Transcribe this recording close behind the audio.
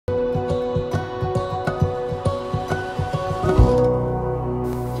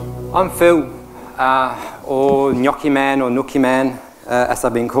I'm Phil, or Gnocchi Man, or Nookie Man, as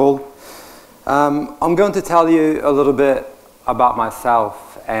I've been called. I'm going to tell you a little bit about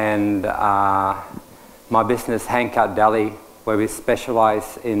myself and my business, Handcut Deli, where we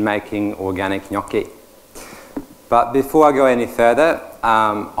specialize in making organic gnocchi. But before I go any further,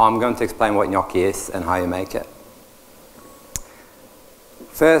 I'm going to explain what gnocchi is and how you make it.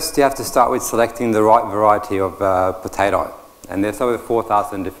 First, you have to start with selecting the right variety of potato. And there's over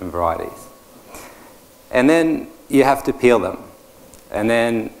 4,000 different varieties. And then you have to peel them. And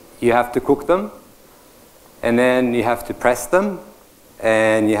then you have to cook them. And then you have to press them.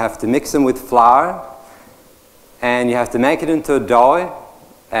 And you have to mix them with flour. And you have to make it into a dough.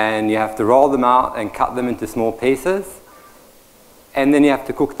 And you have to roll them out and cut them into small pieces. And then you have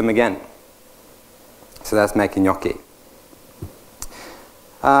to cook them again. So that's making gnocchi.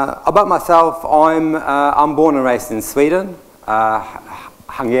 About myself, I'm born and raised in Sweden.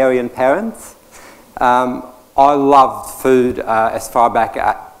 Hungarian parents. I loved food as far back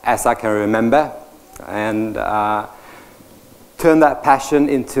as I can remember, and turned that passion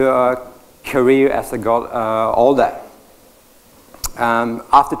into a career as I got older.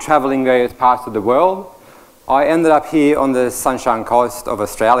 After traveling various parts of the world, I ended up here on the Sunshine Coast of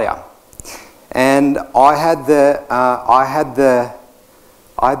Australia, and I had the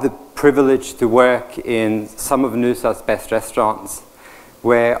privilege to work in some of Noosa's best restaurants,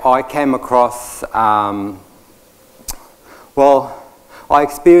 where I came across, I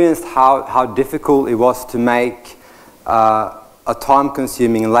experienced how difficult it was to make a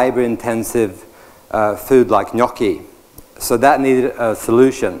time-consuming, labor-intensive food like gnocchi. So that needed a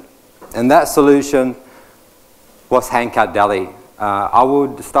solution. And that solution was Handcut Deli. I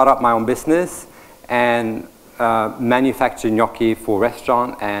would start up my own business and manufacture gnocchi for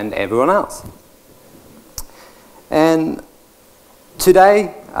restaurant and everyone else. And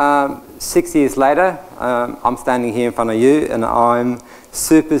today, 6 years later, I'm standing here in front of you, and I'm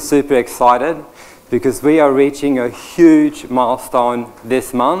super excited because we are reaching a huge milestone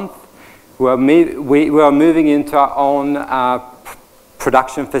this month. We are moving into our own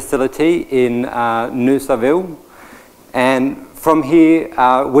production facility in Noosa. And from here,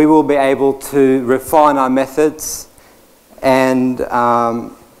 we will be able to refine our methods and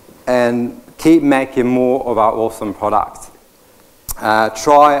keep making more of our awesome products.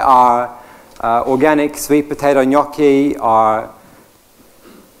 Try our organic sweet potato gnocchi, our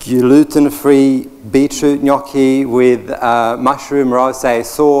gluten-free beetroot gnocchi with mushroom rosé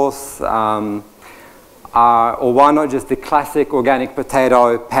sauce, or why not just the classic organic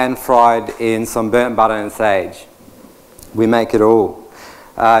potato pan-fried in some burnt butter and sage. We make it all.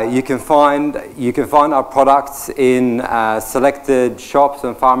 You can find our products in selected shops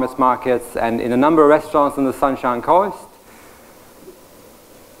and farmers markets and in a number of restaurants on the Sunshine Coast.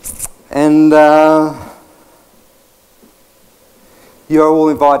 And you're all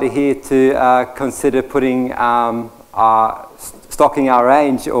invited here to consider putting stocking our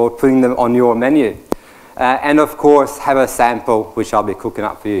range or putting them on your menu. And of course, have a sample, which I'll be cooking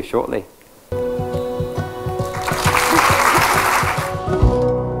up for you shortly.